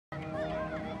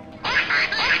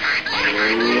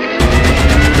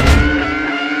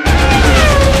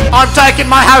I'm taking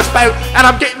my houseboat and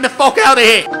I'm getting the fuck out of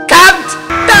here. Can't!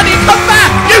 Daddy, come back!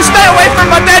 You stay away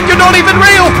from my dad, you're not even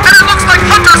real! And it looks like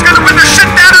Hunter's gonna win the shit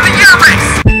down of the year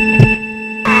race!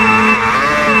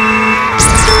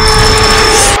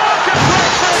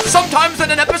 Sometimes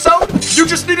in an episode, you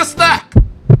just need a snack.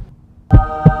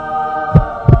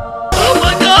 Oh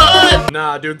my god!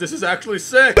 Nah, dude, this is actually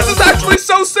sick. This is actually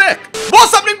so sick!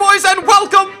 What's happening, boys, and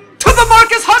welcome to the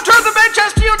Marcus Hunter, the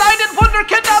Manchester United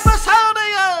Wonderkid Ambassador!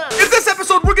 In this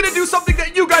episode, we're gonna do something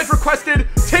that you guys requested.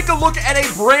 Take a look at a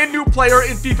brand new player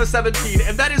in FIFA 17,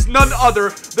 and that is none other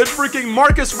than freaking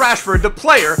Marcus Rashford, the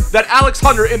player that Alex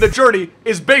Hunter in The Journey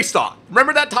is based on.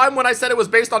 Remember that time when I said it was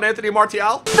based on Anthony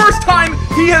Martial? First time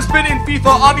he has been in FIFA.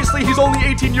 Obviously, he's only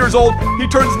 18 years old. He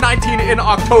turns 19 in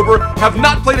October. Have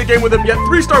not played a game with him yet.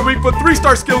 3-star weak foot,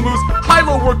 3-star skill moves,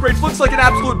 high-low work rates, looks like an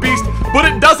absolute beast, but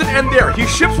it doesn't end there. He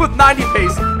ships with 90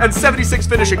 pace and 76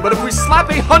 finishing, but if we slap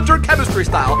a Hunter chemistry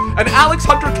style, an Alex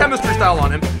Hunter chemistry style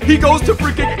on him, he goes to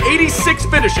freaking 86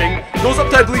 finishing, goes up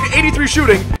to, I believe, 83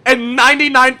 shooting, and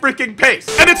 99 freaking pace.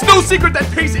 And it's no secret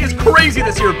that pace is crazy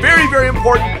this year. Very, very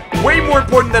important. Way more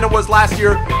important than it was last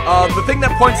year. The thing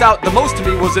that points out the most to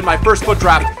me was in my first foot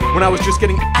draft when I was just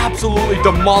getting absolutely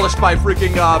demolished by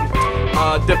freaking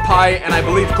Depay and I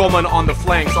believe Coleman on the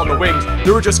flanks, on the wings.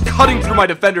 They were just cutting through my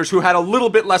defenders who had a little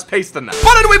bit less pace than them.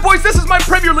 But anyway, boys, this is my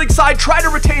Premier League side. Try to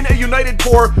retain a united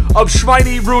core of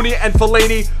Schweini, Rooney, and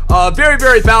Fellaini. Very,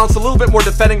 very balanced, a little bit more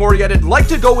defending-oriented. Like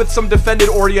to go with some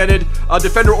defender-oriented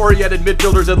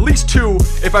midfielders, at least 2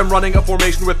 if I'm running a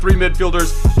formation with 3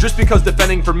 midfielders, just because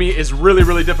defending for me is really,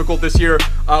 really difficult this year.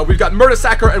 We've got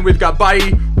Mertesacker and we've got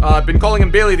Bailly. I've been calling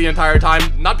him Bailey the entire time,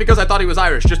 not because I thought he was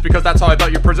Irish, just because that's how I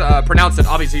thought you pronounced it.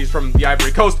 Obviously, he's from the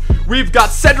Ivory Coast. We've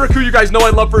got Cedric, who you guys know I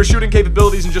love for his shooting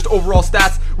capabilities and just overall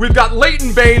stats. We've got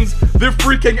Leighton Baines, the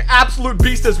freaking absolute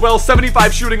beast as well,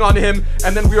 75 shooting on him.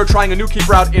 And then we are trying a new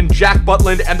keeper out in Jack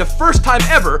Butland. And the first time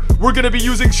ever, we're going to be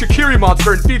using Shaqiri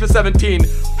Monster in FIFA 17.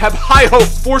 Have high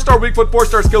hopes, 4-star weak foot,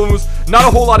 4-star skill moves. Not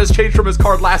a whole lot has changed from his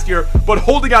card last year, but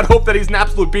holding out hope that he's an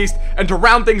absolute beast. And to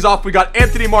round things off, we got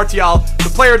Anthony Martial,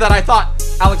 the player that I thought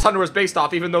Alex Hunter was based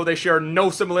off, even though they share no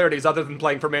similarities other than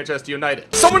playing for Manchester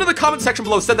United. Someone in the comment section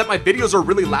below said that my videos are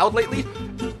really loud lately.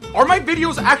 Are my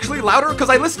videos actually louder? Because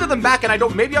I listen to them back and I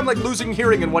don't, maybe I'm like losing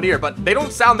hearing in one ear, but they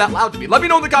don't sound that loud to me. Let me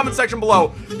know in the comment section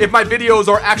below if my videos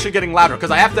are actually getting louder,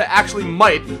 because I have to actually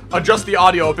might adjust the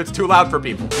audio if it's too loud for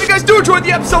people. If you guys do enjoy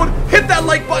the episode, hit that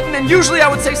like button, and usually I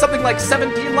would say something like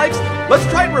 17 likes. Let's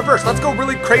try it in reverse. Let's go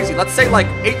really crazy. Let's say like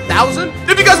 8,000.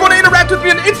 If you guys want to interact with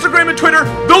me on Instagram and Twitter,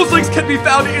 those links can be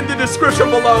found in the description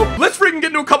below. Let's freaking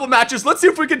get into a couple matches. Let's see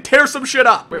if we can tear some shit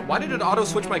up. Wait, why did it auto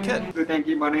switch my kid?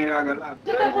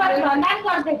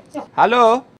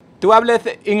 Hello, ¿tú hablas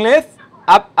inglés?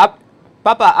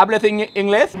 Papa, ¿hablas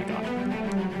inglés?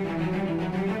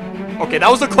 Okay, that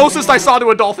was the closest I saw to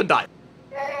a dolphin dive.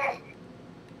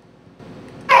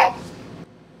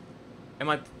 Am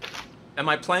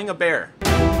I playing a bear?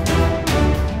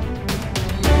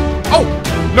 Oh!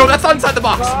 No, that's not inside the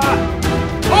box!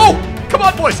 Oh! Come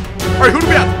on, boys! Alright, who do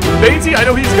we have? Bainesy, I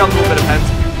know he's got a little bit of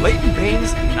pens. Leighton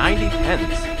Baines, 90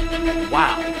 pens.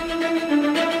 Wow.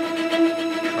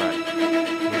 Alright,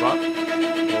 move up.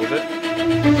 Hold it.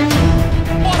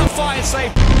 What a fire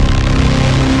save!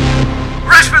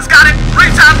 Rashford's got it!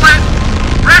 Retail play!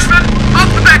 Rashford, off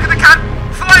the back of the cut!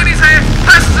 Fellaini's here,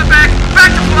 passes it back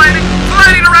to Fellaini,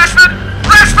 Fellaini to Rashford,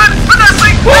 Rashford,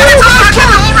 finessing,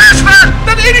 Rashford!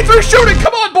 That 83 shooting,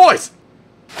 come on, boys!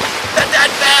 The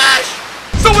dead fish!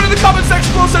 Someone in the comment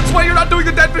section below said, Sway, you're not doing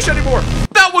the dead fish anymore.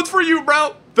 That one's for you,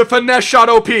 bro. The finesse shot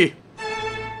OP. Shit.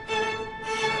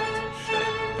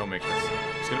 Don't make this.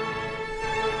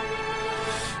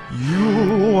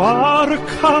 You are a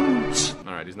cunt.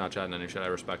 Alright, he's not chatting any shit, I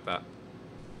respect that.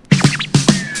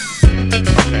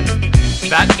 Okay.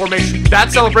 That formation,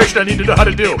 that celebration I need to know how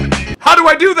to do. How do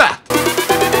I do that?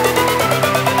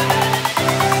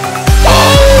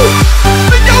 Oh!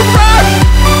 The young Rash!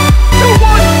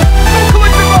 2-1! Don't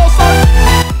collect the ball, son!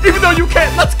 Even though you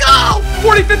can't, let's go!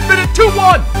 45th minute,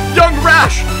 2-1! Young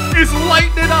Rash is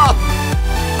lighting it up!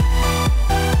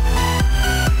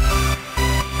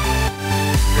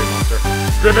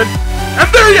 Driven. And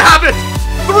there you have it!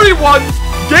 3-1!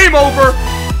 Game over!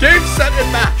 Game, set,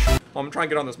 and match. Oh, I'm trying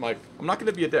to get on this mic. I'm not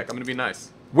gonna be a dick. I'm gonna be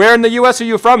nice. Where in the US are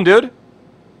you from, dude?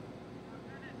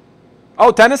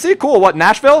 Oh, Tennessee? Cool. What,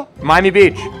 Nashville? Miami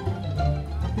Beach.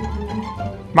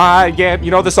 Miami. You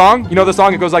know the song? You know the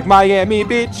song? It goes like Miami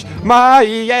Beach,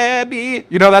 Miami.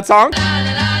 You know that song?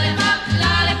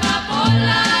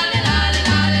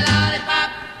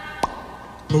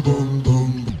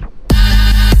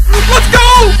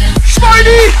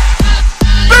 Spidey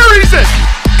buries it!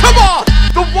 Come on!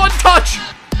 The one touch!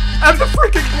 And the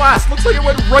freaking blast! Looks like it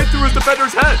went right through his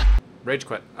defender's head. Rage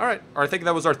quit. Alright. I think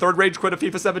that was our third rage quit of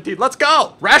FIFA 17. Let's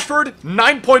go! Rashford,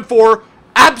 9.4.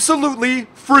 Absolutely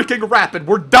freaking rapid.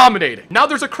 We're dominating. Now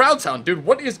there's a crowd sound. Dude,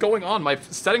 what is going on? My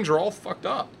settings are all fucked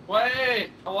up.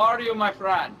 Wait, how are you, my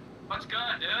friend? What's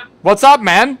good, dude? What's up,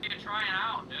 man? You trying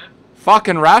out, dude?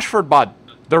 Fucking Rashford, bud.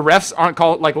 The refs aren't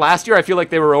called, like last year I feel like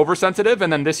they were oversensitive,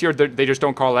 and then this year they just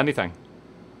don't call anything.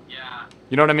 Yeah.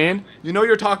 You know what I mean? You know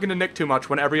you're talking to Nick too much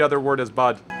when every other word is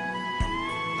bud.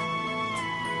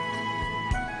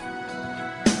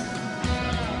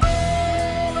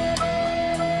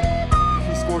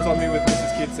 He scores on me with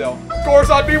Mrs. Keatsell. Scores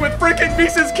on me with freaking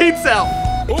Mrs. Keatsell!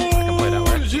 Oh,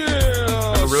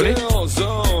 Remember Rooney?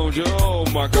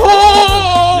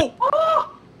 Oh!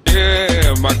 Oh!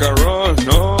 Yeah, macaron,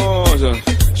 no,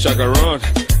 chacaron,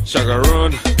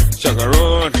 chacaron,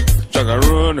 chacaron,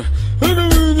 chacaron.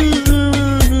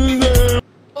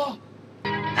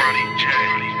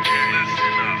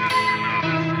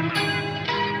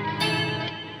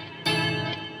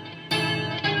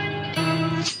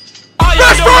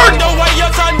 Rashford!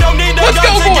 Let's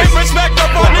go, boys!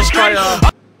 Let's try,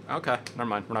 okay, never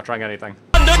mind. We're not trying anything.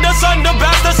 At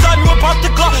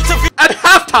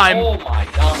halftime! Oh my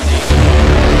god.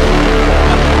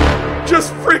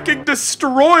 Just freaking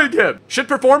destroying him! Shit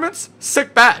performance,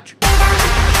 sick badge. This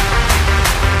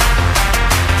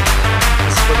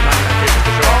is where the 99 pages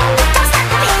to show off.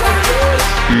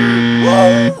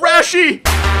 Whoa, Rashi!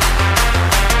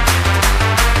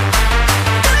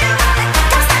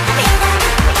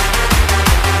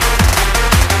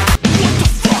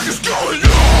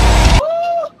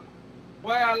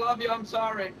 Wait, I love you, I'm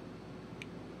sorry.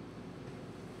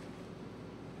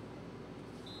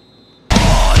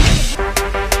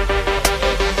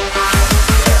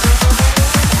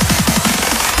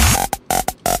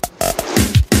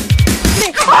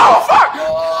 Oh, fuck!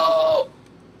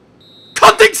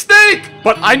 Cunting snake!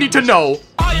 But I need to know,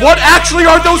 what actually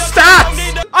are those stats?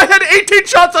 I had 18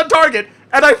 shots on target,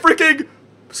 and I freaking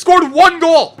scored 1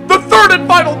 goal. The third and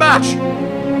final match.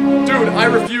 Dude, I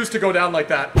refuse to go down like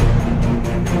that.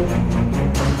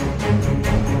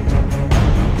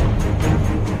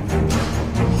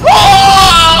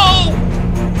 Oh!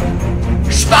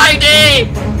 Spidey!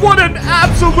 What an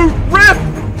absolute rip!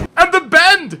 And the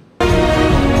bend!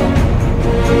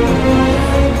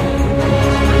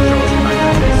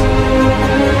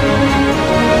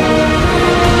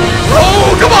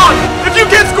 Oh, come on! If you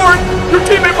can't score it, your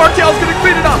teammate Martial's gonna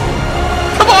clean it up.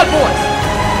 Come on, boys!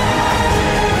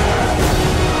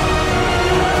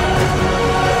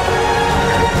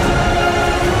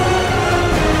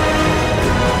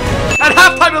 At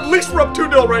halftime, at least we're up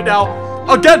 2-0 right now.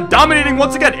 Again, dominating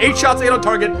once again. 8 shots, 8 on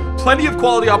target. Plenty of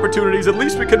quality opportunities. At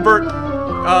least we convert,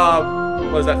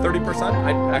 what is that, 30%?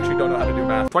 I actually don't know how to do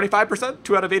math. 25%?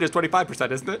 2 out of 8 is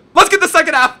 25%, isn't it? Let's get the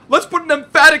second half. Let's put an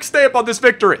emphatic stamp on this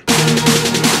victory.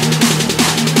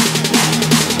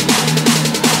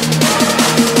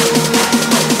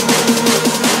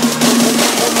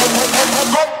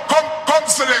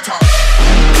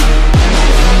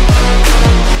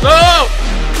 Oh!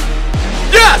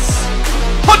 Yes!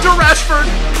 Hunter Rashford!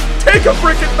 Take a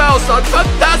freaking bow, son!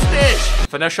 Fantastic!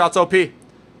 Finesse shots OP.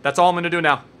 That's all I'm gonna do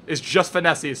now, is just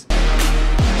finesses. That's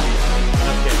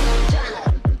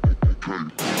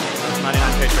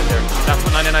 99 pace right there. That's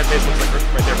what 99 pace looks like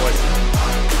right there, boys.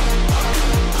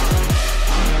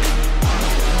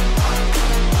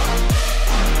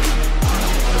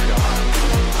 There we go.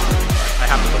 I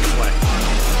have to put this away.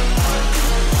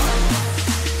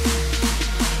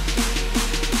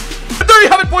 And there you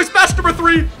have it, boys. Match number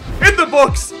 3 in the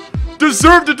books.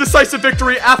 Deserved a decisive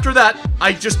victory. After that,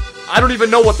 I don't even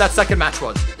know what that second match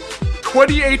was.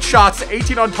 28 shots,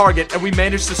 18 on target, and we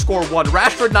managed to score 1.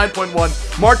 Rashford 9.1.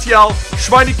 Martial,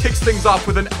 Schweini kicks things off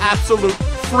with an absolute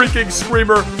freaking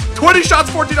screamer. 20 shots,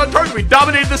 14 on target. We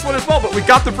dominated this one as well, but we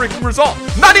got the freaking result.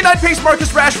 99 pace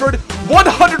Marcus Rashford,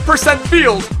 100%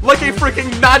 feels like a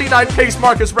freaking 99 pace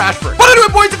Marcus Rashford. But anyway,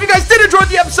 boys, if you guys did enjoy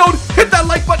the episode, hit that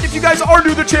like button. If you guys are new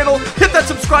to the channel, hit that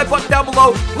subscribe button down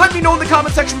below. Let me know in the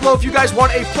comment section below if you guys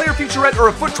want a player featurette or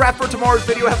a foot draft for tomorrow's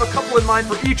video. I have a couple in mind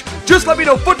for each. Just let me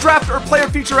know foot draft or player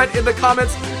featurette in the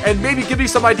comments, and maybe give me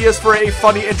some ideas for a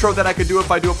funny intro that I could do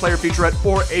if I do a player featurette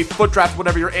or a foot draft,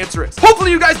 whatever your answer is. Hopefully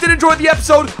you guys did enjoy the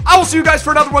episode. I will see you guys for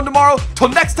another one tomorrow. Till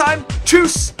next time,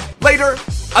 tschüss, later,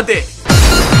 ade.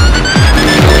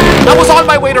 I was on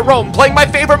my way to Rome playing my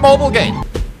favorite mobile game.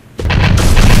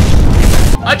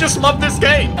 I just love this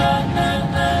game.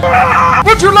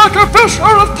 Would you like a fish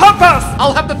or a tapas?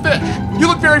 I'll have the fish. You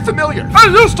look very familiar. I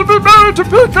used to be married to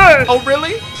PK. Oh,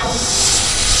 really?